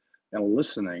 asking and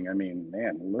listening. I mean,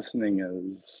 man, listening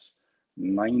is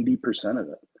 90% of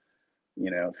it.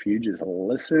 If you just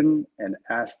listen and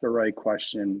ask the right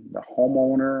question, the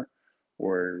homeowner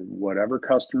or whatever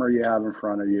customer you have in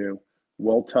front of you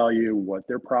will tell you what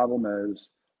their problem is.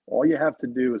 All you have to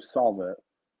do is solve it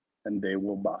and they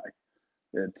will buy.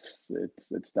 It's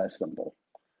that simple.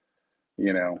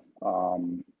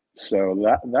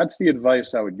 So that's the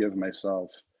advice I would give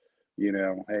myself.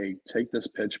 Hey, take this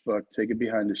pitch book, take it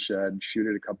behind the shed, shoot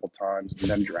it a couple times, and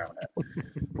then drown it.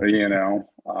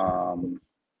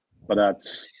 But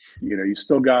that's, you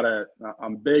still gotta.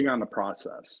 I'm big on the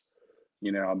process.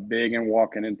 I'm big in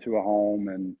walking into a home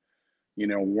and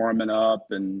warming up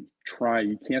and trying.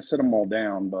 You can't sit them all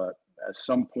down, but at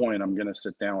some point, I'm gonna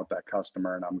sit down with that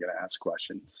customer and I'm gonna ask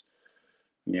questions.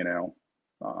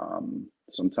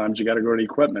 Sometimes you got to go to the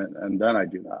equipment and then I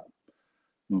do that.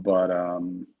 But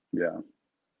yeah,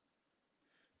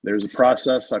 there's a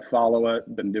process. I follow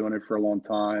it. Been doing it for a long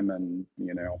time, and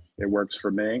it works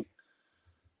for me.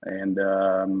 And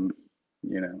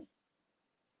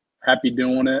happy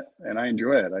doing it, and I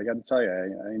enjoy it. I got to tell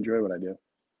you, I enjoy what I do.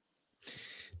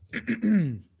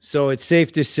 So it's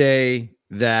safe to say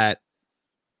that,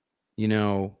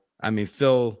 Phil,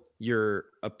 you're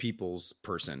a people's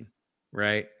person,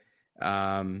 right?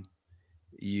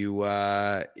 You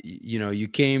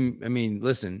came,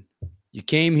 listen, you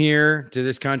came here to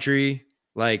this country.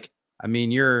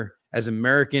 You're as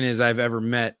American as I've ever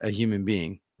met a human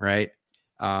being. Right.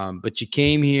 But you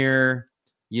came here,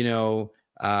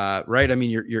 right.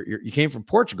 You came from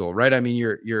Portugal, right?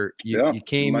 You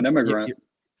came, I'm an immigrant.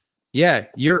 You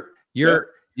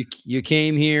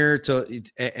came here to,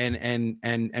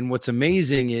 and what's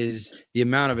amazing is the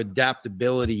amount of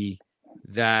adaptability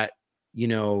that,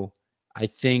 I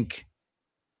think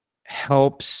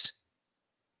helps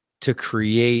to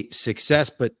create success.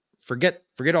 But forget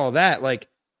all that. Like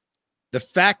the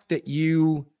fact that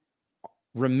you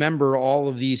remember all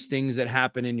of these things that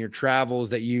happen in your travels,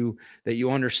 that you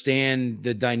understand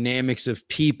the dynamics of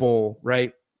people,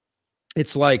 right?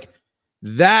 It's like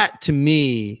that to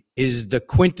me is the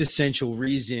quintessential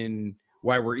reason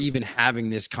why we're even having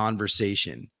this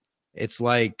conversation. It's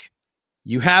like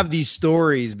you have these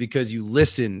stories because you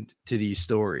listened to these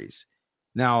stories.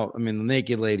 Now, the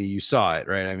naked lady, you saw it,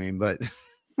 right? But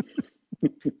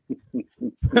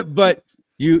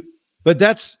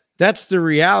that's the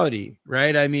reality,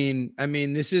 right?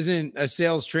 This isn't a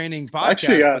sales training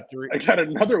podcast. Actually, I got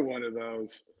another one of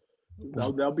those.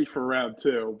 That'll be for round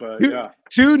two, but yeah.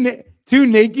 Two naked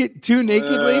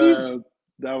ladies.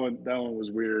 That one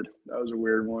was weird. That was a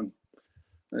weird one.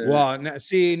 Yeah. Well, now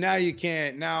you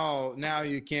can't. Now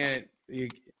you can't. You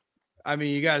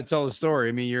got to tell the story.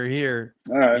 You're here.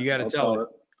 All right, you got to tell it.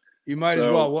 You might as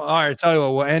well. All right. Tell you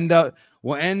what.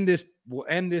 We'll end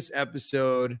this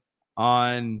episode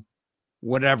on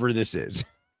whatever this is.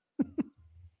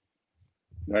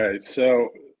 All right. So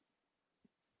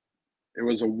it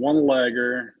was a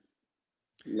one-legger.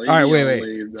 All right.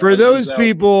 Wait. For those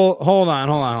people, hold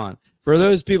on. For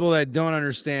those people that don't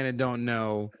understand and don't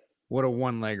know what a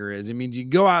one-legger is, it means you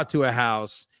go out to a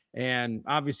house and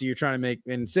obviously you're trying to make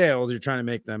in sales, you're trying to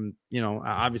make them,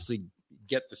 obviously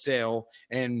get the sale.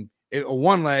 And a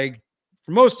one leg,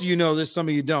 for most of you know this, some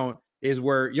of you don't, is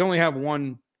where you only have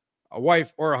a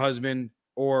wife or a husband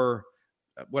or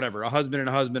whatever, a husband and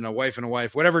a husband, a wife and a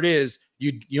wife, whatever it is,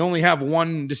 you only have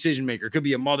one decision maker. It could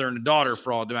be a mother and a daughter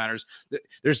for all that matters.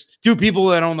 There's two people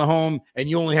that own the home and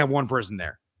you only have one person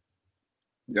there.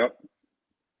 Yep.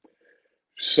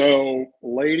 So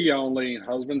lady only,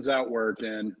 husband's out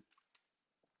working,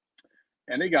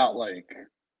 and they got like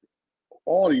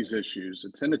all these issues.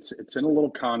 It's in a little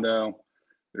condo.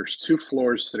 There's 2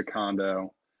 floors to the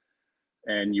condo.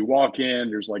 And you walk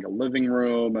in, there's like a living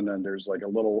room, and then there's like a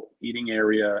little eating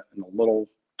area and a little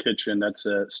kitchen. That's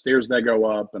it. Stairs that go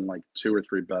up, and like 2 or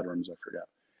 3 bedrooms, I forgot.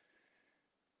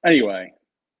 Anyway,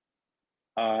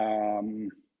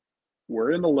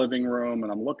 we're in the living room,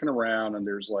 and I'm looking around, and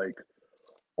there's like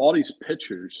all these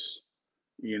pictures,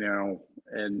 you know,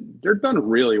 and they're done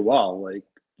really well, like,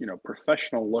 you know,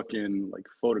 professional looking like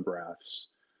photographs,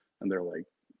 and they're like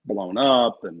blown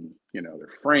up and, you know,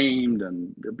 they're framed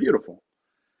and they're beautiful.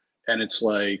 And it's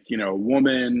like, you know, a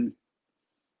woman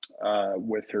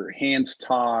with her hands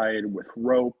tied with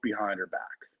rope behind her back.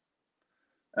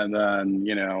 And then,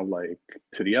 you know, like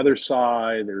to the other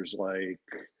side, there's like,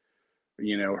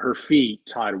 you know, her feet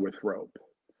tied with rope.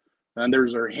 Then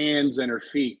there's her hands and her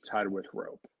feet tied with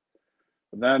rope.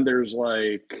 Then there's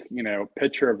like, you know, a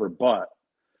picture of her butt.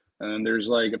 And then there's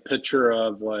like a picture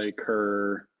of like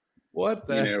her, what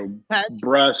the you know, heck?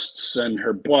 breasts and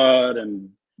her butt and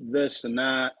this and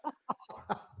that.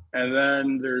 And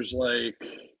then there's like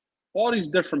all these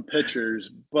different pictures,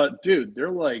 but dude,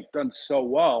 they're like done so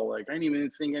well. Like I didn't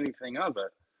even think anything of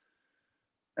it.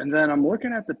 And then I'm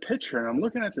looking at the picture and I'm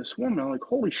looking at this woman. I'm like,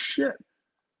 holy shit.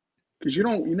 Because you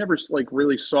never like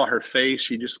really saw her face.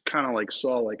 You just kind of like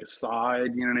saw like a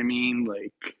side, you know what I mean?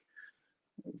 Like,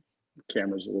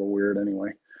 camera's a little weird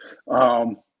anyway.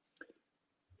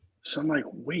 So I'm like,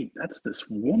 wait, that's this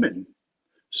woman.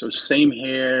 So same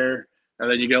hair, and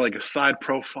then you get like a side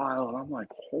profile, and I'm like,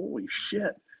 holy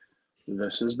shit,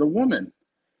 this is the woman.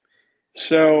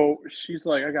 So she's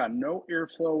like, I got no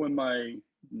airflow in my.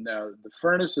 No, the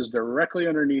furnace is directly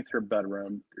underneath her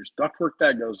bedroom. There's ductwork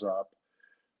that goes up.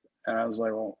 And I was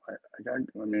like, well,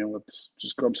 I mean, let's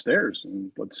just go upstairs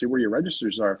and let's see where your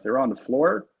registers are. If they're on the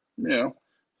floor, you know,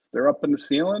 if they're up in the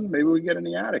ceiling, maybe we get in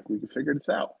the attic. We can figure this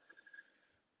out.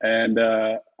 And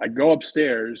I go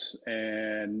upstairs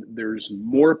and there's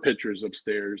more pictures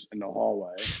upstairs in the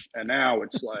hallway. And now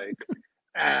it's like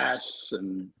ass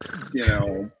and, you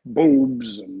know,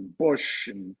 boobs and bush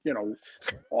and, you know,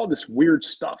 all this weird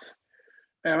stuff.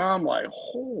 And I'm like,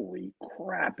 holy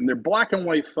crap. And they're black and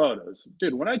white photos.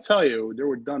 Dude, when I tell you they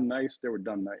were done nice, they were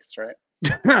done nice, right?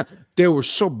 They were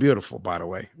so beautiful, by the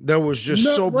way. That was just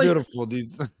so beautiful.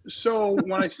 These. So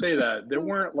when I say that, they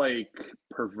weren't like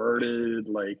perverted,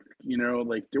 like, you know,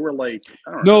 like they were like,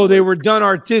 I don't know. No, they were done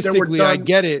artistically. I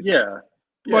get it. Yeah.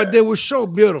 But they were so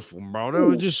beautiful, bro. They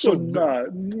were just so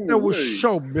that was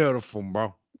so beautiful,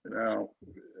 bro. You know,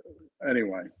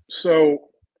 anyway, so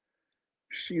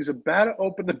she's about to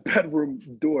open the bedroom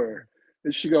door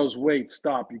and she goes, wait,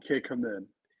 stop, you can't come in.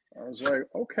 I was like,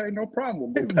 okay, no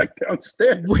problem. We'll go back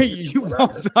downstairs. Wait, you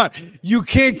hold on. You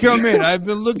can't come in. I've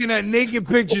been looking at naked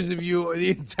pictures of you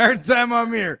the entire time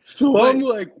I'm here. So I'm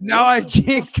like, now I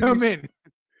can't come in.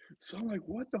 So I'm like,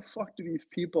 what the fuck do these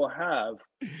people have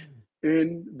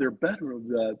in their bedroom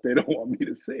that they don't want me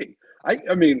to see?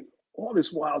 I mean, all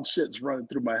this wild shit's running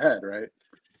through my head, right?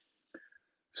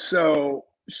 So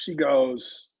she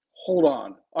goes, hold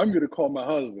on, I'm going to call my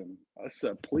husband. I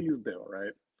said, please do,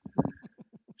 right?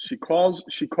 She calls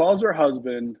her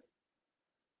husband,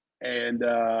 and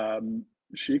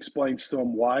she explains to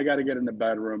him why I got to get in the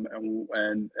bedroom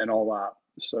and all that.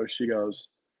 So she goes,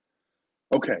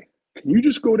 okay, can you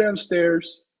just go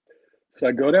downstairs? So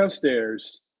I go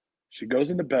downstairs. She goes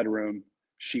in the bedroom.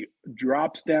 She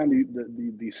drops down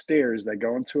the stairs that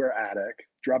go into her attic,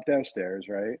 drop downstairs,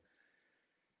 right?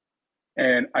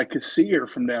 And I could see her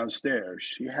from downstairs.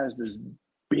 She has this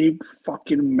big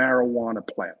fucking marijuana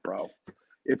plant, bro.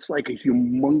 It's like a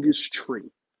humongous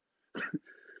tree.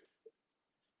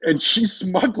 And she's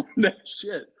smuggling that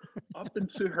shit up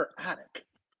into her attic.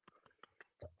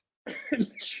 And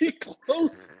she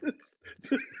closes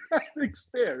the attic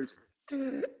stairs.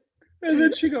 And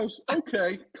then she goes,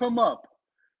 okay, come up.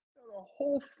 The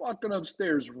whole fucking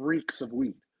upstairs reeks of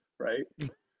weed, right?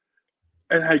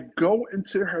 And I go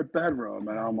into her bedroom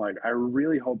and I'm like, I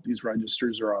really hope these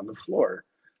registers are on the floor.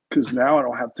 Because now I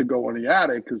don't have to go in the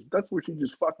attic because that's where she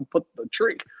just fucking put the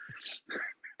tree.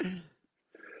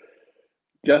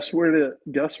 Guess where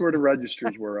the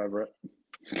registers were, Everett?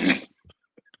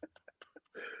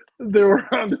 They were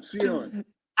on the ceiling.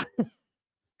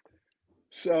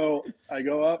 So I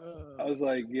go up. I was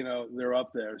like, you know, they're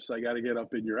up there, so I got to get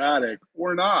up in your attic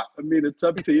or not. I mean, it's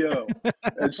up to you.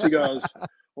 And she goes,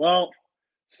 well,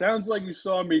 sounds like you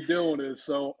saw me doing this,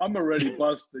 so I'm already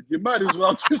busted. You might as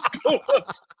well just go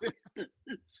upstairs.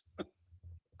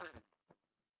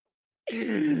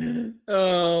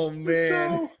 Oh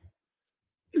man.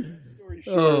 Short,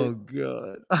 oh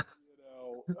god. You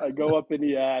know, I go up in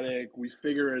the attic, we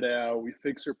figure it out, we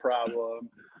fix her problem.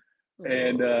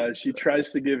 And she tries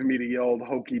to give me the old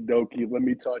hokey dokey, let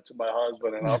me talk to my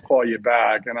husband and I'll call you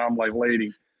back. And I'm like,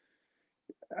 lady,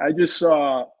 I just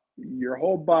saw your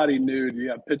whole body nude. You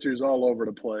got pictures all over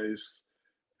the place.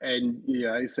 And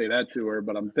yeah, I say that to her,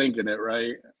 but I'm thinking it,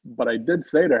 right? But I did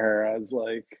say to her, I was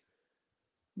like,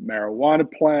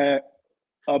 marijuana plant,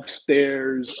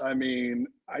 upstairs. I mean,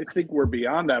 I think we're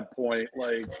beyond that point.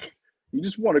 Like, you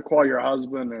just want to call your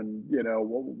husband and,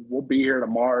 we'll be here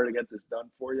tomorrow to get this done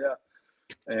for you.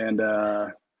 And,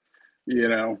 and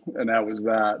that was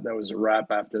that. That was a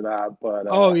wrap after that. But,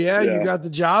 you got the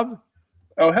job?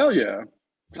 Oh, hell yeah.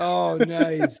 Oh,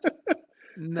 nice.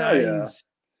 Nice.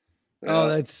 Yeah. Oh,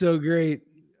 that's so great.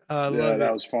 I love it.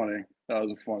 That was funny. That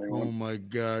was a funny one. Oh my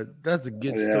God. That's a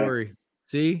good story.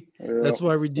 See, that's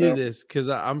why we do this. Cause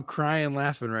I'm crying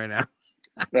laughing right now.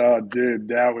 Oh, dude,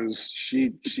 that was,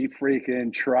 she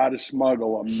freaking tried to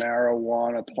smuggle a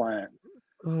marijuana plant.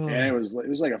 And it was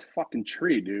like a fucking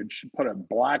tree, dude. She put a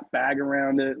black bag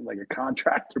around it, like a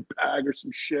contractor bag or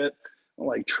some shit.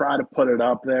 Like, try to put it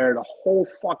up there. The whole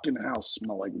fucking house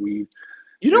smelled like weed.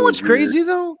 You know what's crazy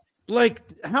though? Like,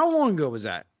 how long ago was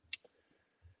that?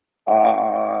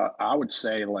 I would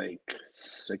say like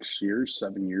 6 years,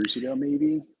 7 years ago,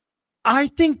 maybe. I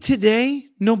think today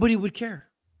nobody would care.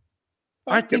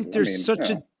 I think there's such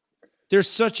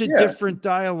a different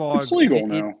dialogue. It's legal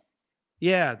now.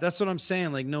 Yeah, that's what I'm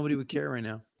saying. Like, nobody would care right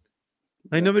now.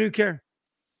 Like, nobody would care.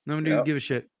 Nobody would give a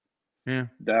shit. Yeah.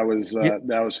 That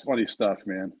was funny stuff,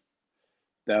 man.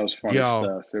 That was funny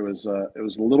stuff. It was a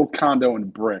little condo in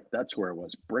Brick. That's where it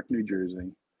was. Brick, New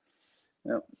Jersey.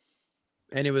 Yep.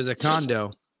 And it was a condo.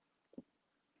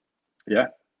 Yeah.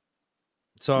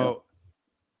 So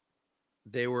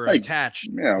they were attached.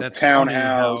 That's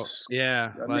townhouse.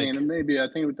 Yeah. I think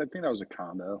that was a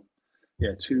condo.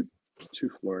 Yeah, two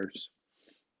floors.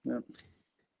 Yep.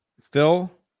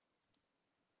 Phil,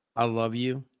 I love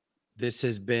you. This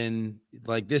has been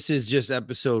this is just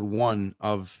episode 1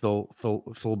 of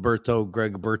Philberto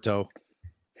Gregberto.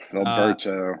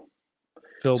 Philberto.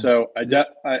 So I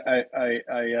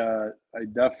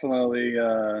definitely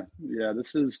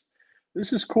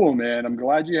this is cool, man. I'm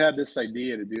glad you had this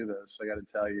idea to do this. I got to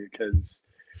tell you, because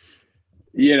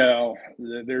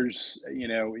there's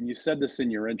and you said this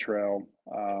in your intro.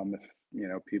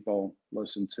 If people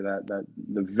listen to that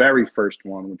the very first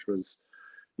one, which was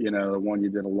the one you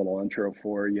did a little intro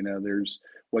for, there's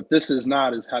what this is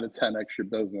not is how to 10x your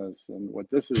business, and what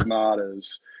this is not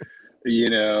is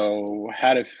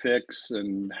how to fix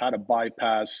and how to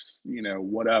bypass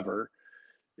whatever.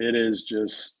 It is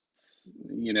just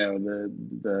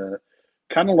the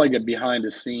kind of like a behind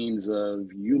the scenes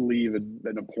of you leave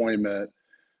an appointment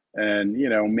and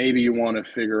maybe you want to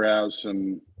figure out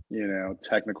some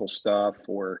technical stuff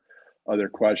or other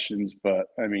questions, but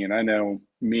I mean, I know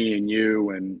me and you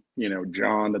and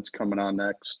John that's coming on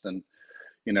next, and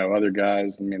other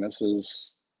guys. I mean,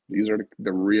 these are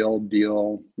the real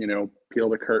deal, peel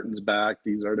the curtains back.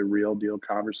 These are the real deal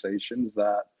conversations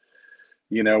that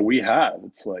we have.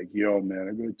 It's like, yo, man,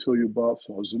 I'm gonna tell you about,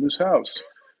 so I was in this house,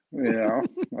 and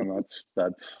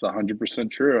that's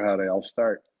 100% true how they all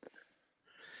start.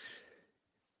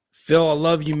 Phil, I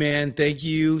love you, man. Thank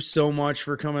you so much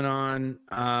for coming on.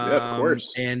 Of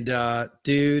course. And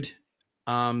dude,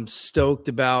 I'm stoked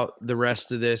about the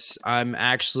rest of this. I'm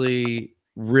actually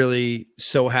really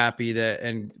so happy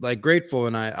and grateful.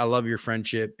 And I love your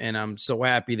friendship. And I'm so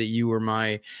happy that you were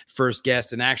my first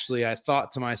guest. And actually, I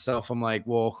thought to myself, I'm like,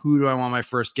 well, who do I want my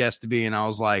first guest to be? And I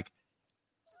was like,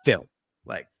 Phil.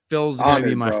 Like, Phil's going to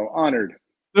be my honored.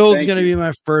 Phil's going to be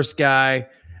my first guy.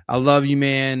 I love you,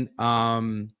 man.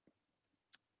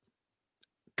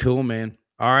 Cool, man.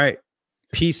 All right.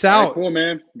 Peace out. Right, cool,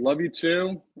 man. Love you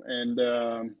too.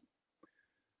 And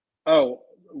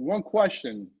one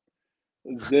question.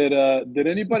 Did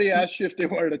anybody ask you if they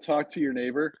wanted to talk to your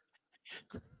neighbor?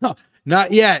 No,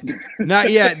 not yet.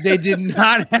 Not yet. They did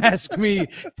not ask me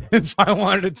if I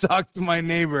wanted to talk to my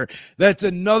neighbor. That's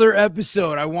another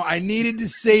episode. I needed to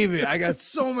save it. I got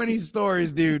so many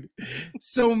stories, dude.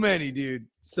 So many, dude.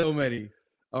 So many.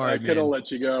 All right, I could have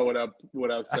let you go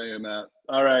without saying that.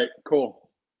 All right, cool.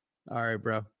 All right,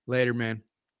 bro. Later, man.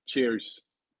 Cheers.